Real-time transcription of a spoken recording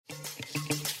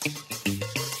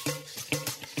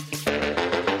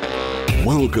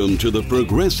Welcome to the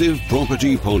Progressive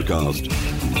Property Podcast,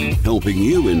 helping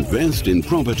you invest in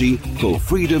property for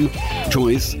freedom,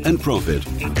 choice and profit.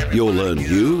 You'll learn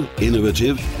new,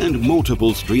 innovative and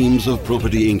multiple streams of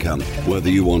property income,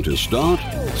 whether you want to start,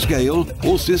 scale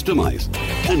or systemize,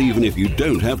 and even if you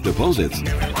don't have deposits.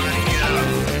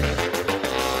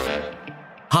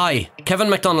 Hi, Kevin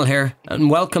McDonald here, and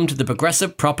welcome to the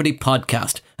Progressive Property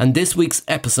Podcast and this week's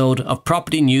episode of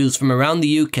property news from around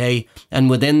the UK and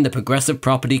within the progressive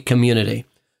property community.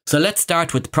 So let's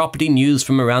start with property news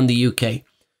from around the UK.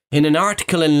 In an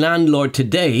article in Landlord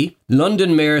Today,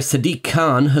 London Mayor Sadiq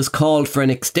Khan has called for an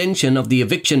extension of the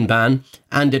eviction ban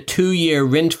and a 2-year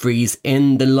rent freeze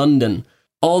in London.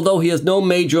 Although he has no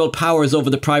major powers over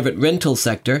the private rental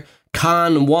sector,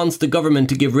 Khan wants the government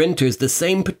to give renters the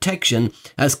same protection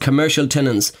as commercial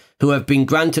tenants who have been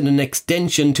granted an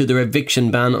extension to their eviction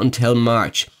ban until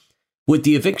March. With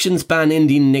the evictions ban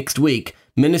ending next week,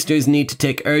 ministers need to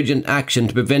take urgent action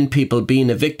to prevent people being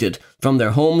evicted from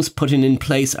their homes, putting in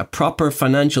place a proper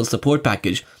financial support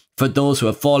package for those who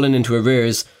have fallen into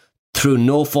arrears through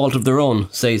no fault of their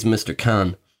own, says Mr.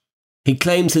 Khan. He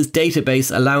claims his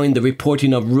database allowing the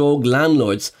reporting of rogue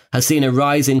landlords has seen a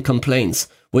rise in complaints,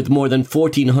 with more than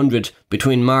 1,400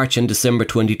 between March and December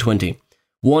 2020.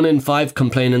 1 in 5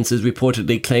 complainants is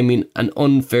reportedly claiming an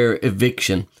unfair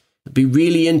eviction. It'd be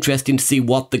really interesting to see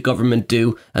what the government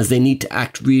do, as they need to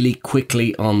act really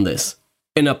quickly on this.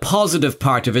 In a positive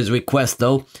part of his request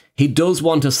though, he does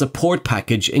want a support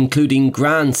package including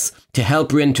grants to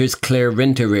help renters clear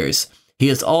rent arrears. He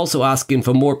is also asking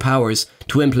for more powers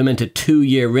to implement a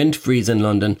 2-year rent freeze in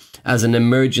London as an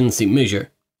emergency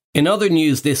measure. In other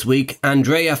news this week,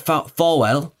 Andrea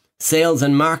Fowell, Sales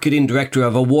and Marketing Director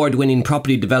of award-winning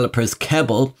property developers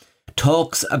Keble,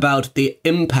 talks about the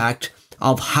impact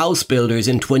of house builders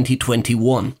in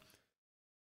 2021.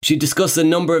 She discussed a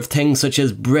number of things such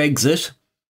as Brexit,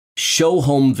 show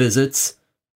home visits,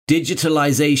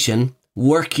 digitalisation,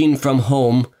 working from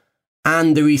home,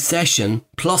 and the recession,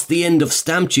 plus the end of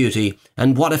stamp duty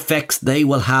and what effects they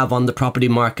will have on the property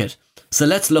market. So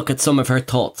let's look at some of her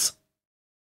thoughts.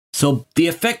 So the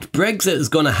effect Brexit is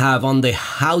going to have on the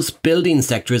house building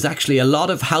sector is actually a lot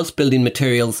of house building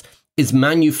materials is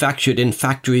manufactured in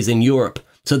factories in Europe.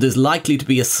 So there's likely to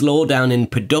be a slowdown in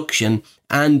production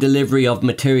and delivery of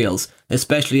materials,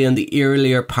 especially in the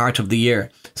earlier part of the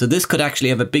year. So this could actually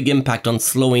have a big impact on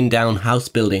slowing down house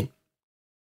building.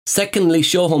 Secondly,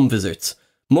 show home visits.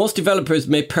 Most developers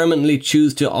may permanently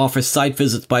choose to offer site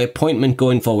visits by appointment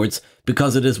going forwards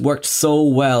because it has worked so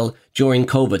well during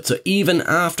COVID. So even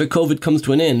after COVID comes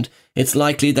to an end, it's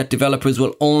likely that developers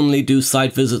will only do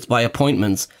site visits by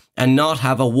appointments and not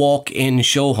have a walk-in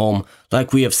show home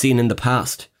like we have seen in the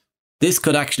past. This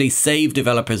could actually save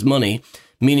developers money,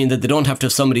 meaning that they don't have to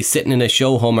have somebody sitting in a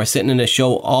show home or sitting in a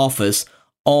show office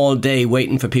all day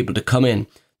waiting for people to come in,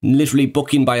 literally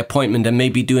booking by appointment and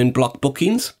maybe doing block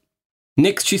bookings.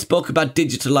 Next, she spoke about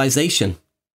digitalisation.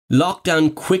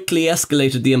 Lockdown quickly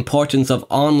escalated the importance of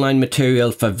online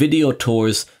material for video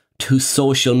tours to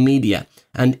social media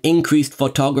and increased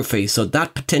photography so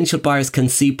that potential buyers can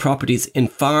see properties in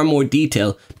far more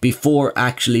detail before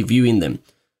actually viewing them.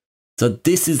 So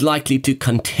this is likely to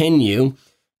continue,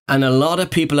 and a lot of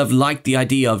people have liked the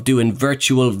idea of doing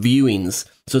virtual viewings.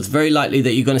 So it's very likely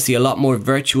that you're going to see a lot more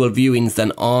virtual viewings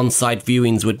than on-site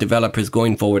viewings with developers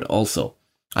going forward also.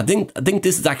 I think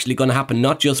this is actually going to happen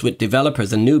not just with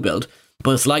developers and new build,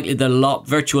 but it's likely that a lot of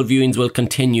virtual viewings will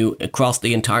continue across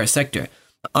the entire sector.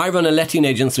 I run a letting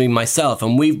agency myself,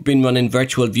 and we've been running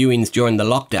virtual viewings during the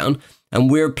lockdown,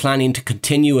 and we're planning to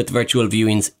continue with virtual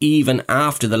viewings even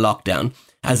after the lockdown,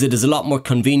 as it is a lot more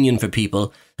convenient for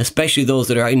people, especially those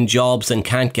that are in jobs and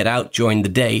can't get out during the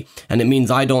day, and it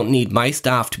means I don't need my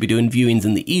staff to be doing viewings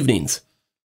in the evenings.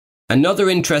 Another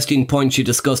interesting point she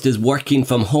discussed is working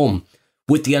from home.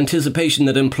 With the anticipation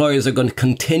that employers are going to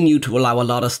continue to allow a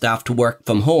lot of staff to work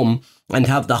from home and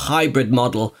have the hybrid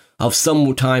model of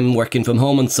some time working from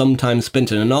home and some time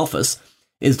spent in an office,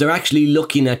 is they're actually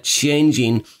looking at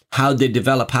changing how they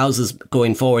develop houses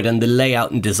going forward and the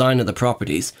layout and design of the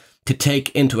properties to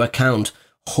take into account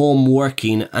home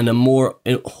working and a more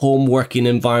home working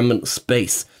environment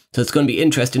space. So it's going to be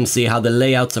interesting to see how the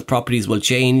layouts of properties will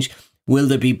change. Will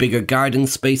there be bigger garden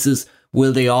spaces?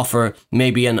 Will they offer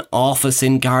maybe an office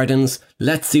in gardens?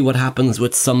 Let's see what happens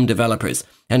with some developers.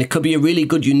 And it could be a really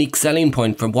good unique selling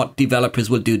point for what developers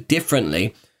will do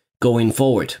differently going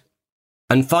forward.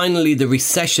 And finally, the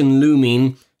recession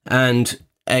looming and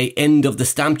a end of the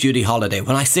stamp duty holiday.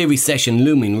 When I say recession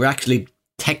looming, we're actually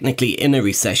technically in a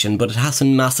recession, but it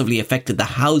hasn't massively affected the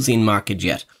housing market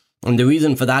yet. And the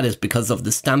reason for that is because of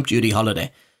the stamp duty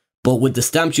holiday. But with the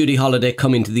stamp duty holiday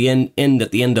coming to the end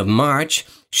at the end of March,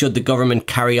 should the government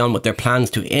carry on with their plans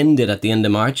to end it at the end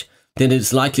of March, then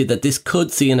it's likely that this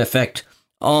could see an effect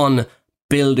on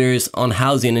builders, on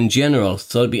housing in general.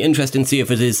 So it'll be interesting to see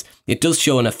if it does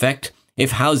show an effect,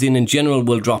 if housing in general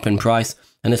will drop in price,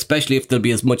 and especially if there'll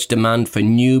be as much demand for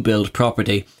new build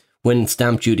property when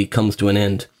stamp duty comes to an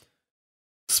end.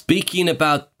 Speaking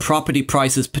about property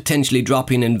prices potentially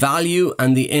dropping in value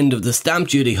and the end of the stamp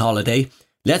duty holiday,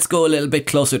 let's go a little bit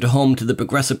closer to home to the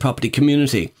progressive property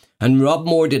community. And Rob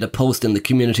Moore did a post in the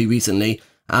community recently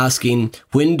asking,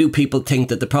 when do people think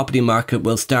that the property market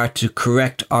will start to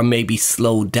correct or maybe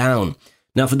slow down?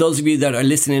 Now, for those of you that are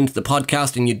listening to the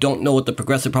podcast and you don't know what the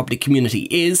progressive property community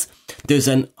is, there's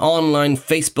an online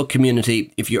Facebook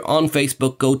community. If you're on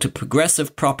Facebook, go to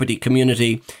Progressive Property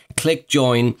Community, click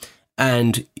join,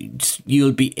 and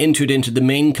you'll be entered into the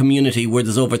main community where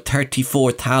there's over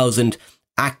 34,000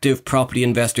 active property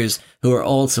investors who are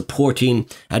all supporting,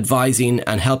 advising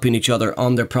and helping each other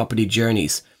on their property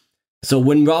journeys. So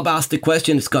when Rob asked the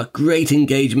question, it's got great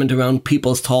engagement around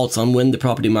people's thoughts on when the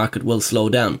property market will slow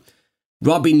down.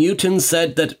 Robbie Newton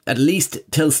said that at least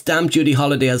till stamp duty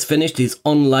holiday has finished, he's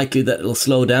unlikely that it'll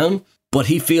slow down. But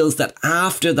he feels that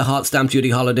after the hot stamp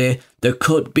duty holiday, there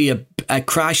could be a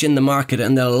crash in the market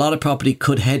and that a lot of property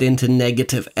could head into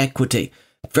negative equity.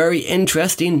 Very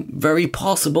interesting, very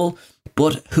possible,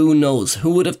 but who knows?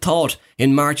 Who would have thought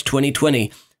in March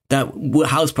 2020 that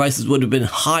house prices would have been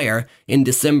higher in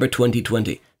December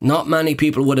 2020? Not many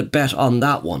people would have bet on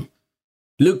that one.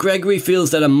 Luke Gregory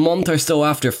feels that a month or so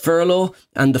after furlough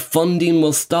and the funding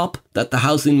will stop, that the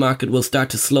housing market will start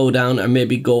to slow down or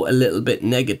maybe go a little bit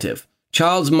negative.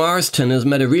 Charles Marston has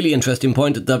made a really interesting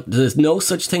point that there's no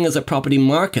such thing as a property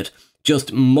market,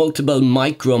 just multiple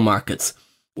micro markets.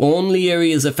 Only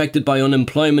areas affected by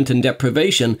unemployment and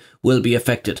deprivation will be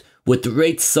affected. With the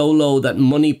rates so low that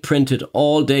money printed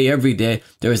all day, every day,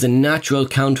 there is a natural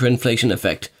counter-inflation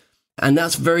effect. And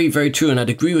that's very, very true. And I'd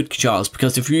agree with Charles,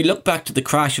 because if you look back to the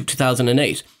crash of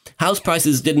 2008, house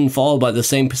prices didn't fall by the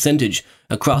same percentage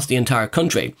across the entire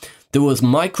country. There was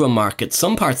micro markets,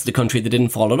 some parts of the country that didn't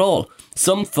fall at all.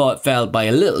 Some fell by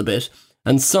a little bit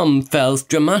and some fell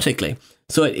dramatically.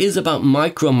 So it is about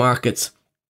micro markets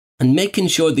and making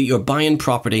sure that you're buying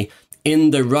property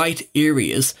in the right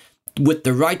areas with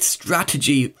the right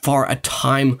strategy for a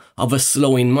time of a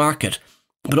slowing market,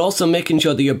 but also making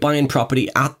sure that you're buying property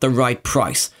at the right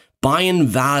price, buying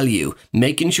value,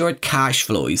 making sure it cash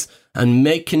flows, and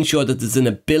making sure that there's an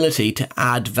ability to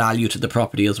add value to the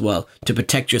property as well, to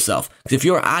protect yourself. Because if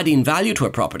you're adding value to a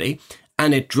property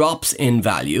and it drops in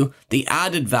value, the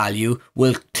added value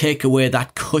will take away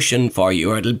that cushion for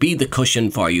you, or it'll be the cushion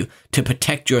for you to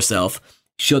protect yourself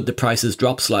should the prices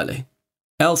drop slightly.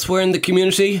 Elsewhere in the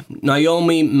community,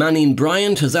 Naomi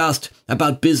Manning-Bryant has asked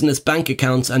about business bank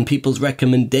accounts and people's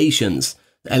recommendations.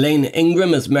 Elaine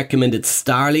Ingram has recommended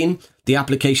Starling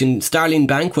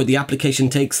Bank, where the application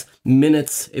takes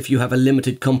minutes if you have a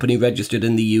limited company registered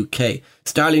in the UK.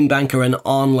 Starling Bank are an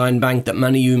online bank that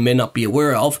many of you may not be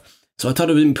aware of, so I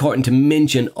thought it was important to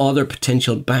mention other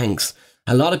potential banks.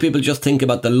 A lot of people just think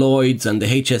about the Lloyds and the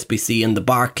HSBC and the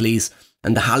Barclays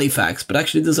and the Halifax, but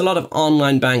actually there's a lot of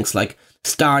online banks like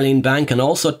Starling Bank and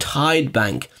also Tide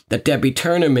Bank that Debbie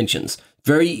Turner mentions.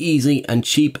 Very easy and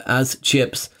cheap as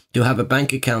chips to have a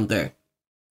bank account there.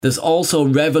 There's also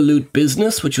Revolut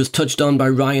Business, which was touched on by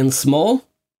Ryan Small.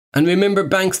 And remember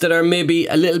banks that are maybe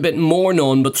a little bit more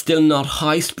known but still not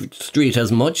high street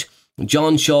as much.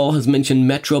 John Shaw has mentioned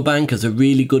Metro Bank as a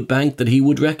really good bank that he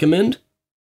would recommend.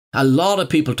 A lot of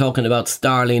people talking about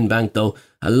Starling Bank though.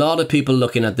 A lot of people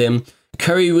looking at them.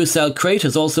 Curry Russell Crate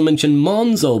has also mentioned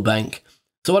Monzo Bank.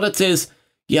 So what it says,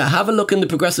 yeah, have a look in the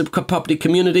progressive property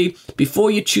community.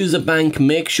 Before you choose a bank,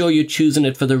 make sure you're choosing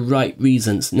it for the right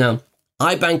reasons. Now,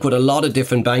 I bank with a lot of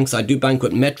different banks. I do bank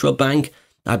with Metro Bank.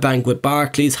 I bank with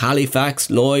Barclays, Halifax,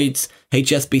 Lloyds,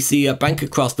 HSBC. I bank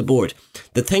across the board.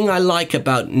 The thing I like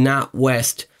about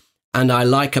NatWest and I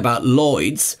like about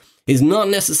Lloyds is not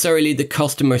necessarily the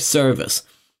customer service,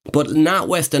 but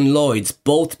NatWest and Lloyds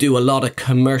both do a lot of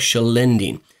commercial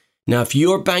lending. Now, if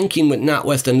you're banking with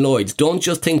NatWest and Lloyds, don't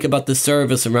just think about the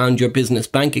service around your business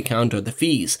bank account or the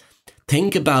fees.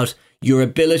 Think about your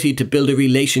ability to build a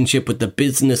relationship with the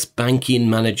business banking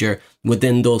manager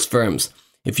within those firms.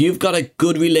 If you've got a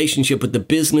good relationship with the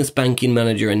business banking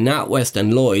manager in NatWest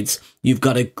and Lloyds, you've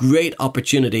got a great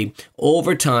opportunity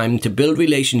over time to build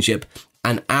relationship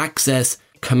and access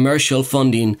commercial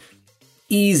funding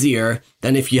easier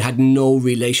than if you had no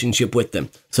relationship with them.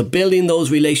 So building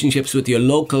those relationships with your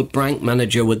local bank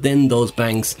manager within those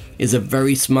banks is a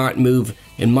very smart move,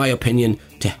 in my opinion,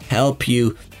 to help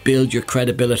you build your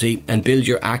credibility and build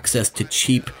your access to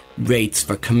cheap rates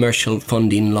for commercial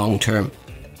funding long term.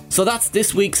 So that's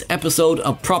this week's episode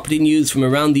of property news from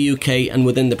around the UK and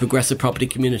within the progressive property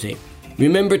community.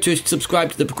 Remember to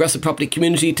subscribe to the progressive property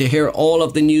community to hear all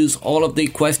of the news, all of the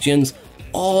questions,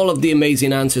 all of the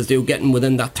amazing answers that you're getting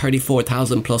within that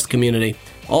 34,000 plus community.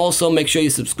 Also, make sure you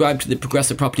subscribe to the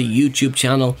Progressive Property YouTube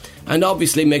channel, and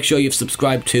obviously make sure you've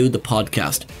subscribed to the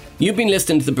podcast. You've been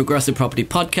listening to the Progressive Property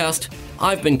Podcast.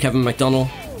 I've been Kevin McDonald.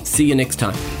 See you next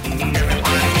time.